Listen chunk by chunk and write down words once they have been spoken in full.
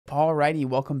Alrighty,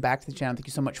 welcome back to the channel. Thank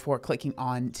you so much for clicking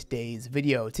on today's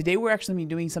video. Today we're actually going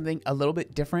to be doing something a little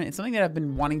bit different. It's something that I've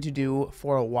been wanting to do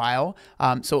for a while.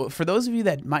 So for those of you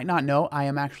that might not know, I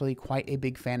am actually quite a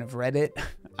big fan of Reddit.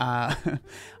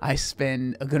 I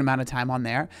spend a good amount of time on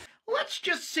there. Let's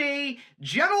just say,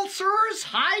 gentle sirs,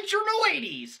 hide your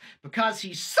ladies, because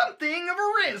he's something of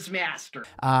a Riz master.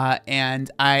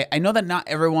 And I know that not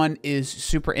everyone is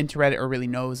super into Reddit or really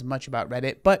knows much about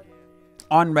Reddit, but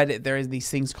on Reddit, there is these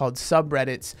things called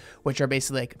subreddits, which are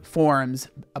basically like forums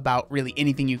about really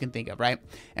anything you can think of, right?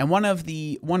 And one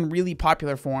really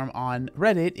popular forum on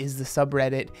Reddit is the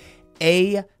subreddit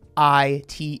AITAH.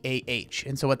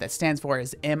 And so what that stands for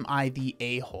is Am I the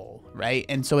A-hole, right?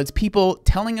 And so it's people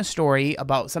telling a story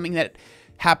about something that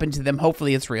happened to them.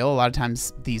 Hopefully it's real. A lot of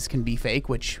times these can be fake,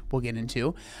 which we'll get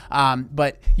into.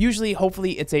 But usually,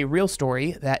 hopefully it's a real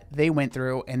story that they went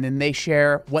through, and then they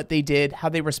share what they did, how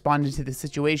they responded to the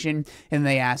situation, and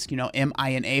they ask, am I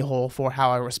an a-hole for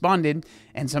how I responded?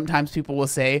 And sometimes people will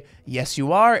say, yes,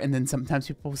 you are. And then sometimes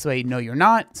people will say, no, you're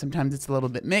not. Sometimes it's a little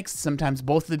bit mixed. Sometimes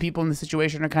both of the people in the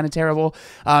situation are kind of terrible.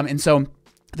 And so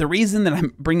the reason that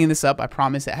I'm bringing this up, I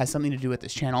promise it has something to do with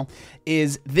this channel,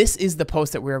 is this is the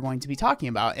post that we're going to be talking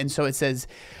about. And so it says,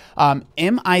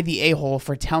 am I the a-hole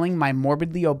for telling my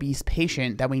morbidly obese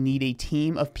patient that we need a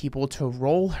team of people to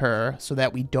roll her so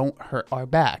that we don't hurt our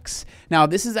backs? Now,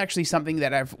 this is actually something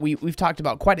that we've talked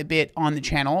about quite a bit on the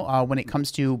channel when it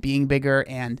comes to being bigger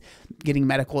and getting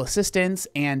medical assistance.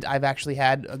 And I've actually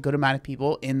had a good amount of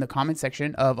people in the comment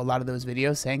section of a lot of those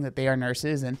videos saying that they are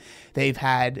nurses and they've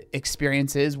had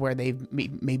experiences where they've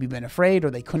maybe been afraid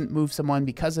or they couldn't move someone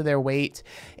because of their weight,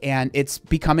 and it's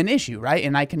become an issue, right?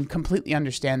 And I can completely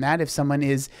understand that. If someone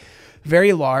is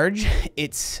very large,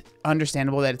 it's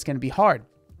understandable that it's going to be hard.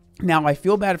 Now, I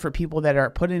feel bad for people that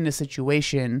are put in a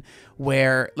situation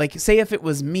where, like, say if it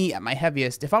was me at my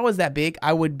heaviest, if I was that big,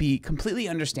 I would be completely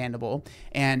understandable,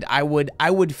 and I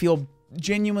would feel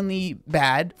genuinely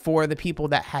bad for the people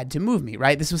that had to move me,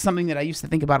 right? This was something that I used to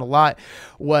think about a lot,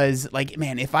 was like,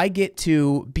 man, if I get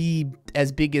to be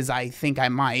as big as I think I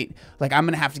might, like, I'm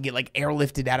gonna have to get like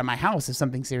airlifted out of my house if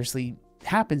something seriously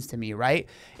happens to me, right?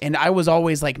 And I was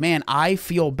always like, man, I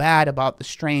feel bad about the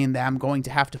strain that I'm going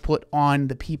to have to put on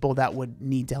the people that would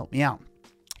need to help me out.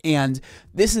 And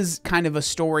this is kind of a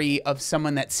story of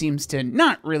someone that seems to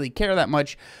not really care that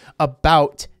much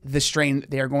about the strain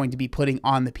that they are going to be putting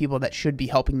on the people that should be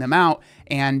helping them out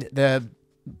and the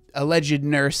alleged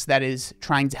nurse that is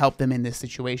trying to help them in this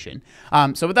situation.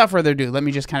 So without further ado, let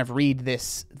me just kind of read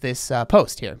this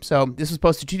post here. So this was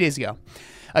posted 2 days ago.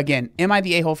 Again, am I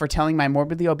the a-hole for telling my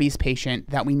morbidly obese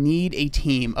patient that we need a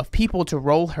team of people to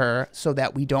roll her so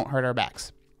that we don't hurt our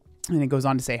backs? And it goes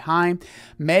on to say, hi,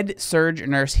 med-surg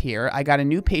nurse here. I got a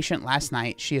new patient last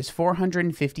night. She is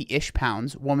 450-ish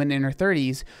pounds, woman in her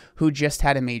 30s, who just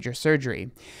had a major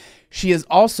surgery. She is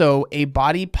also a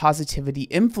body positivity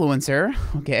influencer.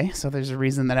 Okay, so there's a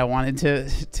reason that I wanted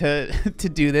to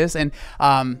do this. And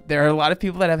there are a lot of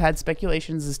people that have had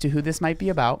speculations as to who this might be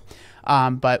about,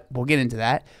 but we'll get into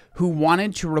that, who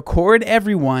wanted to record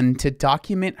everyone to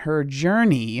document her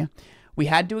journey. We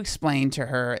had to explain to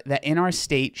her that in our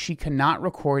state, she cannot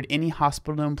record any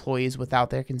hospital employees without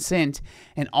their consent,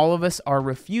 and all of us are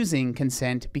refusing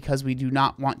consent because we do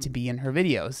not want to be in her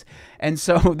videos. And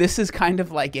so this is kind of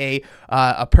like a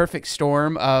perfect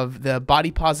storm of the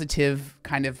body positive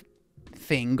kind of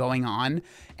thing going on.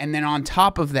 And then on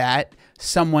top of that,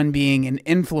 someone being an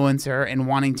influencer and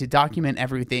wanting to document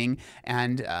everything.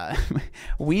 And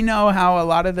we know how a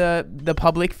lot of the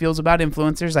public feels about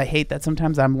influencers. I hate that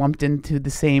sometimes I'm lumped into the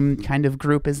same kind of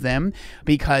group as them,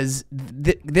 because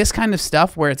this kind of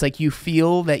stuff where it's like you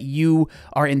feel that you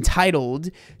are entitled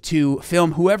to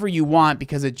film whoever you want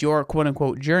because it's your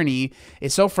quote-unquote journey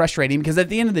is so frustrating, because at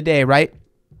the end of the day, right,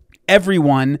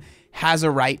 everyone has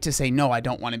a right to say, no, I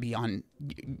don't want to be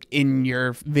in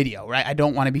your video, right? I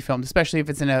don't want to be filmed, especially if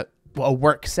it's in a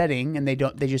work setting and they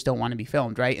just don't want to be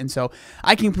filmed, right? And so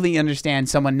I completely understand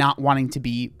someone not wanting to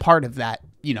be part of that,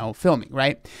 filming,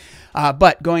 right?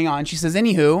 But going on, she says,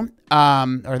 anywho,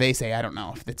 or they say, I don't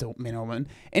know if it's a man or woman.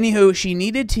 Anywho, she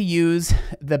needed to use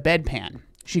the bedpan.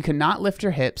 She could not lift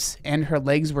her hips, and her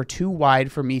legs were too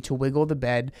wide for me to wiggle the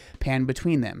bedpan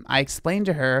between them. I explained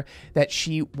to her that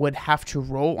she would have to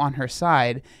roll on her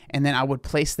side, and then I would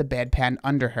place the bedpan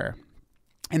under her,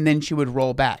 and then she would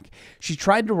roll back. She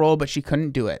tried to roll, but she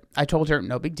couldn't do it. I told her,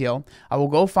 no big deal. I will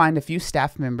go find a few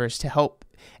staff members to help,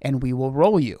 and we will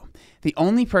roll you. The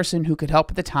only person who could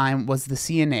help at the time was the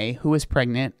CNA, who was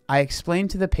pregnant. I explained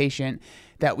to the patient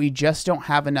that we just don't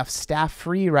have enough staff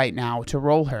free right now to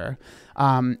roll her.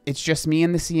 It's just me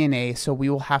and the CNA, so we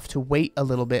will have to wait a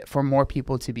little bit for more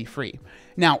people to be free.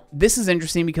 Now, this is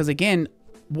interesting because, again,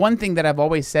 one thing that I've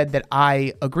always said that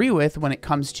I agree with when it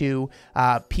comes to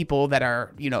people that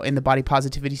are, in the body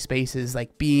positivity space is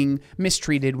like being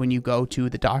mistreated when you go to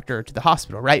the doctor or to the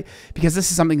hospital, right? Because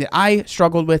this is something that I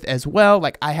struggled with as well.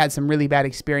 Like, I had some really bad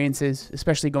experiences,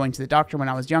 especially going to the doctor when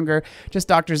I was younger, just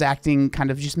doctors acting kind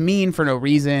of just mean for no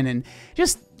reason and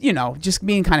just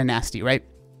being kind of nasty, right?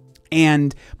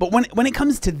 But when it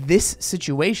comes to this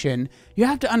situation, you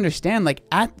have to understand, like,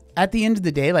 at the end of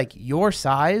the day, like, your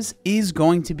size is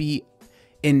going to be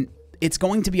it's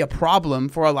going to be a problem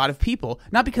for a lot of people,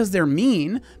 not because they're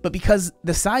mean, but because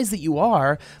the size that you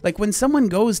are, like, when someone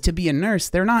goes to be a nurse,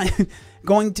 they're not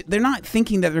they're not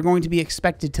thinking that they're going to be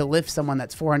expected to lift someone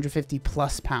that's 450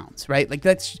 plus pounds, right? Like,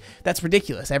 that's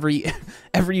ridiculous. Every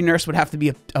nurse would have to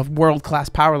be a world-class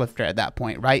powerlifter at that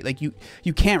point, right? Like,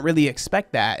 you can't really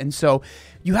expect that. And so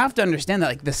you have to understand that,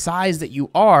 like, the size that you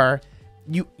are,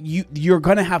 you're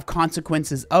going to have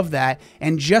consequences of that.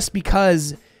 And just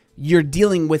because you're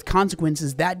dealing with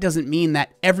consequences, that doesn't mean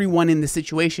that everyone in the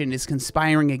situation is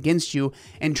conspiring against you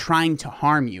and trying to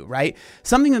harm you, right?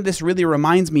 Something that this really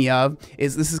reminds me of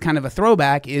is, this is kind of a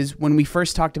throwback, is when we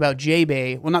first talked about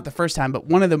J-Bay. Well, not the first time, but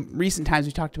one of the recent times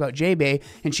we talked about J-Bay,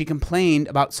 and she complained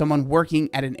about someone working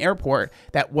at an airport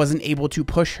that wasn't able to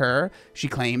push her, she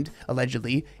claimed,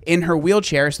 allegedly, in her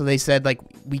wheelchair. So they said, like,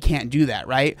 we can't do that,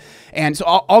 right? And so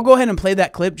I'll go ahead and play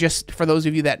that clip just for those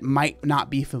of you that might not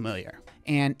be familiar.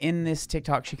 And in this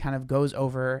TikTok, she kind of goes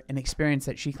over an experience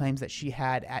that she claims that she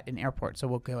had at an airport. So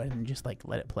we'll go ahead and just, like,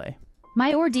 let it play.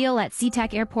 My ordeal at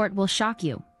SeaTac Airport will shock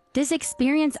you. This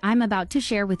experience I'm about to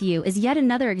share with you is yet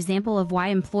another example of why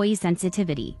employee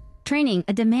sensitivity training,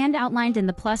 a demand outlined in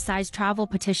the plus-size travel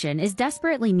petition, is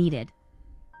desperately needed.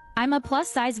 I'm a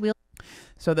plus-size wheel.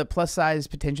 So the plus-size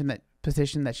petition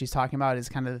that she's talking about is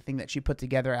kind of the thing that she put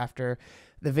together after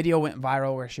the video went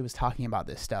viral where she was talking about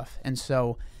this stuff. And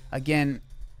so, again,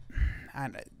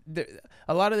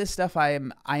 a lot of this stuff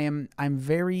I'm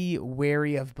very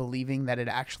wary of believing that it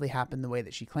actually happened the way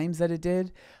that she claims that it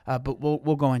did, but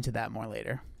we'll go into that more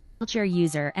later. Wheelchair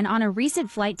user, and on a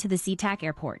recent flight to the SeaTac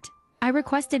Airport, I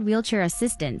requested wheelchair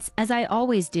assistance, as I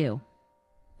always do.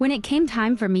 When it came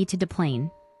time for me to deplane,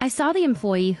 I saw the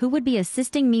employee who would be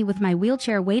assisting me with my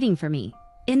wheelchair waiting for me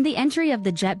in the entry of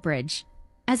the jet bridge.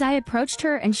 As I approached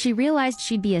her and she realized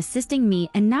she'd be assisting me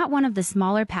and not one of the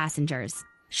smaller passengers,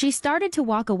 she started to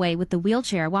walk away with the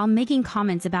wheelchair while making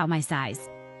comments about my size.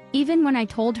 Even when I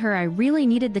told her I really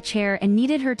needed the chair and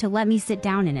needed her to let me sit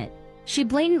down in it, she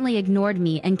blatantly ignored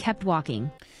me and kept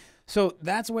walking. So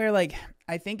that's where, like,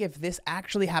 I think if this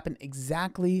actually happened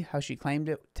exactly how she claimed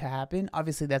it to happen,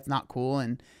 obviously that's not cool,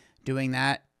 and doing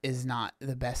that is not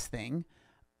the best thing.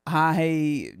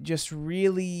 I just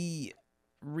really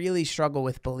struggle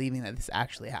with believing that this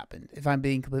actually happened. If I'm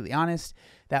being completely honest,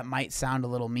 that might sound a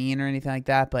little mean or anything like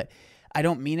that, but I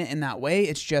don't mean it in that way.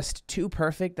 It's just too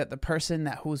perfect that the person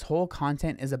whose whole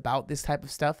content is about this type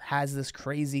of stuff has this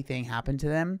crazy thing happen to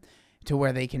them to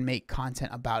where they can make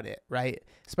content about it, right?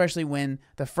 Especially when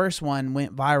the first one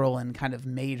went viral and kind of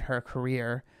made her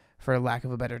career, for lack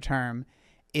of a better term.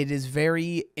 It is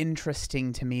very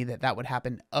interesting to me that would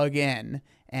happen again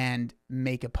and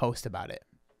make a post about it.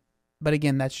 But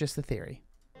again, that's just the theory.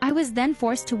 I was then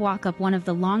forced to walk up one of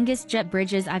the longest jet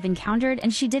bridges I've encountered,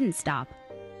 and she didn't stop.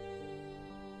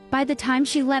 By the time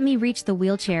she let me reach the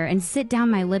wheelchair and sit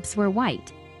down, my lips were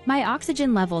white. My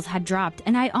oxygen levels had dropped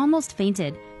and I almost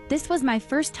fainted. This was my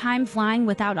first time flying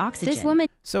without oxygen. This woman...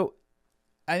 So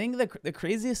I think the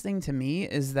craziest thing to me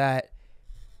is that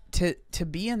to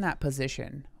be in that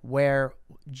position where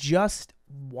just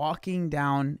walking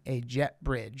down a jet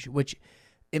bridge, which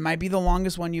it might be the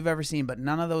longest one you've ever seen, but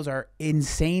none of those are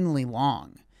insanely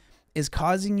long, is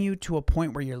causing you to a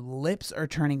point where your lips are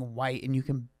turning white and you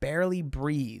can barely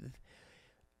breathe.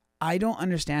 I don't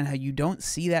understand how you don't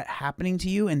see that happening to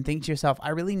you and think to yourself,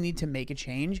 I really need to make a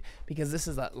change because this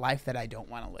is a life that I don't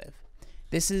want to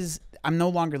live. I'm no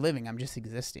longer living, I'm just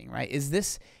existing, right? Is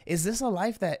this a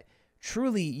life that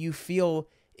truly you feel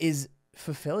is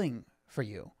fulfilling for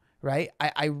you, right?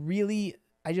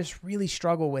 I just really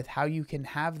struggle with how you can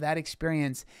have that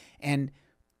experience and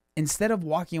instead of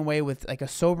walking away with like a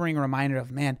sobering reminder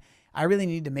of, man, I really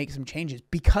need to make some changes,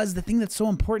 because the thing that's so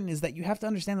important is that you have to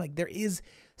understand, like, there is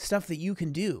stuff that you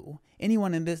can do,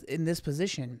 anyone in this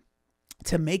position,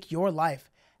 to make your life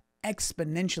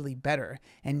exponentially better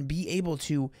and be able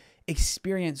to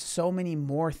experience so many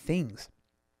more things.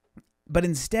 But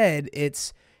instead,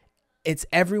 it's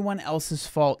everyone else's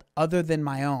fault other than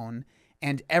my own.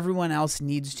 and everyone else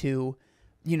needs to,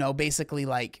 you know, basically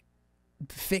like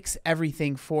fix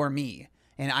everything for me,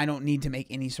 and I don't need to make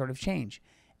any sort of change.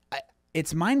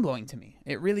 It's mind-blowing to me.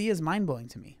 It really is mind-blowing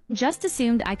to me. Just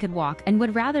assumed I could walk and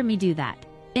would rather me do that.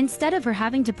 Instead of her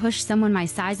having to push someone my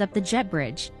size up the jet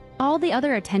bridge. All the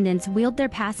other attendants wheeled their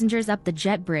passengers up the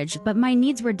jet bridge, but my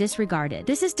needs were disregarded.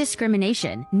 This is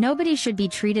discrimination. Nobody should be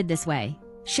treated this way.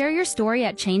 Share your story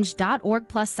at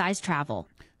change.org/size travel.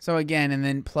 So again, and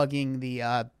then plugging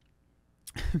the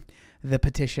the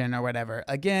petition or whatever.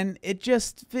 Again, it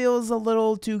just feels a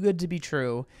little too good to be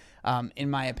true, in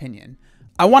my opinion.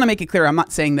 I want to make it clear, I'm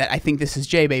not saying that I think this is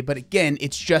J-Bay, but again,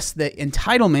 it's just the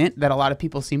entitlement that a lot of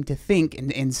people seem to think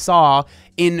and saw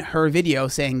in her video,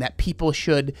 saying that people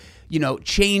should, you know,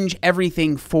 change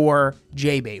everything for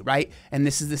J-Bay, right? And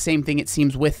this is the same thing, it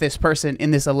seems, with this person in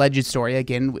this alleged story.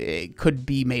 Again, it could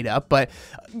be made up, but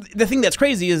the thing that's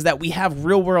crazy is that we have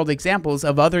real-world examples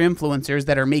of other influencers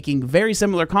that are making very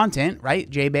similar content, right?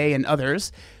 J-Bay and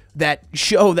others, that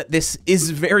show that this is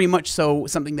very much so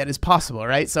something that is possible,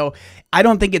 right? So I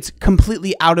don't think it's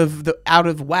completely out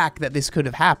of whack that this could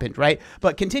have happened, right?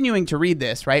 But continuing to read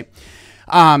this, right?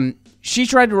 She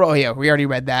tried to roll. Oh yeah, we already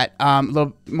read that. A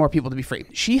little more people to be free.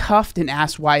 She huffed and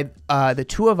asked why the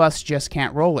two of us just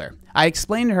can't roll her. I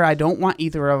explained to her I don't want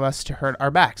either of us to hurt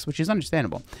our backs, which is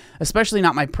understandable, especially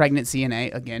not my pregnant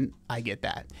CNA. Again, I get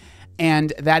that.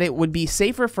 And that it would be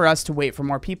safer for us to wait for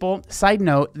more people. Side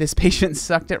note, this patient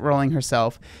sucked at rolling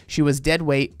herself. She was dead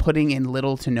weight, putting in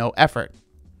little to no effort.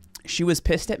 She was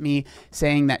pissed at me,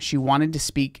 saying that she wanted to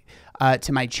speak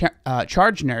to my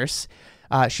charge nurse.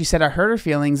 She said I hurt her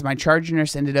feelings. My charge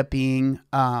nurse ended up being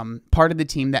part of the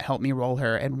team that helped me roll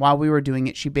her. And while we were doing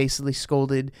it, she basically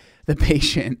scolded the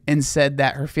patient and said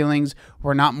that her feelings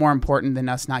were not more important than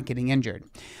us not getting injured.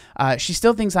 She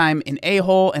still thinks I'm an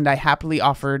a-hole, and I happily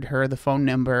offered her the phone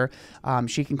number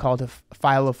she can call to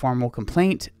file a formal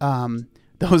complaint.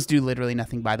 Those do literally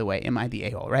nothing, by the way. Am I the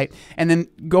a-hole, right? And then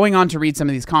going on to read some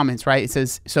of these comments, right? It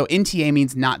says, so NTA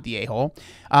means not the a-hole.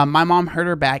 My mom hurt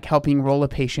her back helping roll a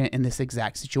patient in this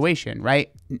exact situation,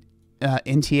 right?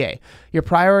 NTA. Your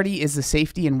priority is the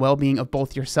safety and well-being of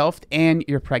both yourself and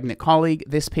your pregnant colleague.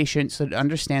 This patient should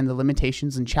understand the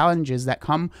limitations and challenges that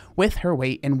come with her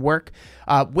weight and work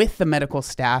with the medical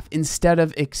staff instead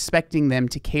of expecting them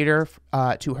to cater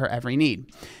to her every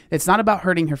need. It's not about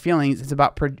hurting her feelings. It's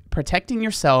about protecting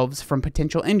yourselves from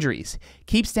potential injuries.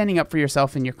 Keep standing up for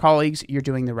yourself and your colleagues. You're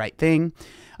doing the right thing.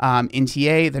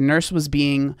 NTA, the nurse was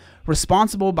being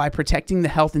responsible by protecting the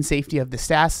health and safety of the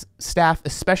staff,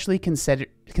 especially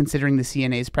considering the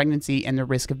CNA's pregnancy and the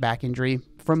risk of back injury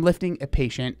from lifting a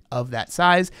patient of that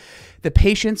size. The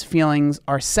patient's feelings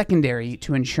are secondary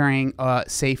to ensuring a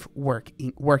safe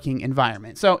working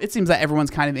environment. So it seems that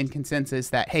everyone's kind of in consensus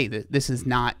that, hey, this is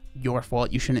not your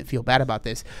fault. You shouldn't feel bad about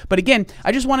this. But again,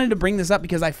 I just wanted to bring this up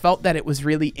because I felt that it was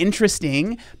really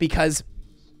interesting because,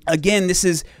 again, this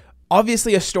is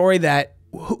obviously a story that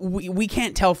we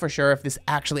can't tell for sure if this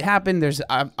actually happened.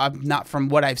 I'm not, from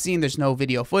what I've seen, there's no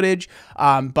video footage,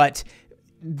 but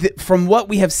from what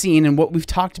we have seen and what we've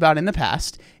talked about in the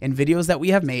past and videos that we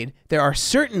have made, there are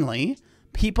certainly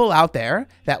people out there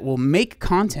that will make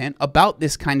content about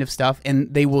this kind of stuff,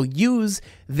 and they will use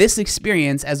this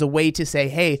experience as a way to say,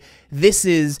 hey, this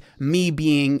is me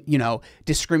being, you know,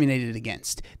 discriminated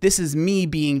against. This is me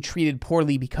being treated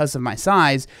poorly because of my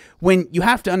size, when you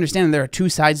have to understand that there are two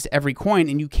sides to every coin,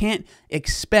 and you can't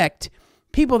expect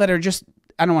people that are just,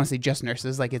 I don't want to say just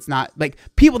nurses, like it's not, like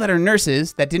people that are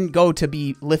nurses that didn't go to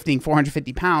be lifting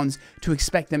 450 pounds to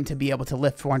expect them to be able to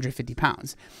lift 450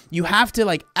 pounds. You have to,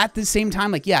 like, at the same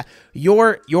time, like, yeah,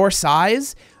 your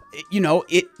size, you know,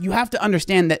 you have to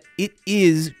understand that it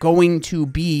is going to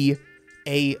be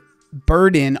a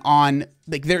burden on,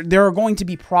 like, there are going to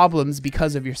be problems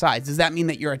because of your size. Does that mean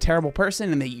that you're a terrible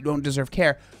person and that you don't deserve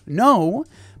care? No,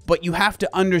 but you have to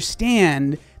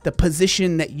understand the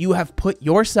position that you have put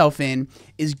yourself in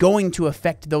is going to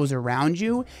affect those around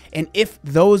you. And if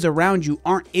those around you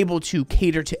aren't able to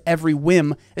cater to every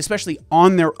whim, especially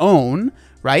on their own,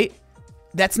 right?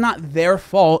 That's not their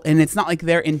fault. And it's not like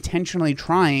they're intentionally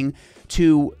trying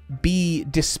to be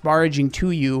disparaging to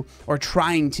you or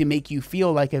trying to make you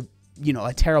feel like a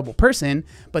terrible person,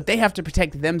 but they have to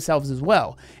protect themselves as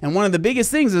well. And one of the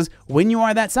biggest things is when you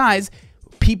are that size,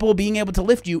 people being able to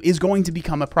lift you is going to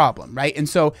become a problem, right? And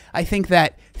so I think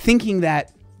that thinking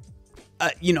that,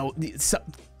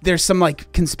 there's some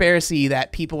like conspiracy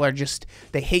that people are just,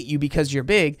 they hate you because you're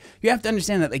big, you have to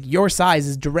understand that, like, your size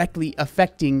is directly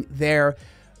affecting their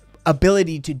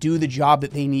ability to do the job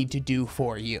that they need to do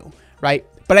for you, right?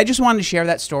 But I just wanted to share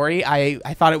that story. I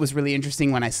thought it was really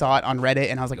interesting when I saw it on Reddit,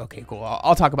 and I was like, okay, cool.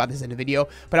 I'll talk about this in a video.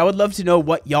 But I would love to know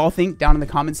what y'all think down in the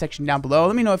comment section down below.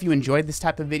 Let me know if you enjoyed this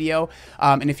type of video,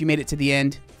 and if you made it to the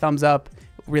end, thumbs up.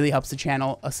 Really helps the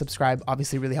channel. A subscribe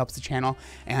obviously really helps the channel.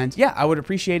 And yeah, I would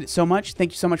appreciate it so much.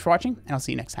 Thank you so much for watching, and I'll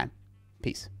see you next time.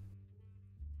 Peace.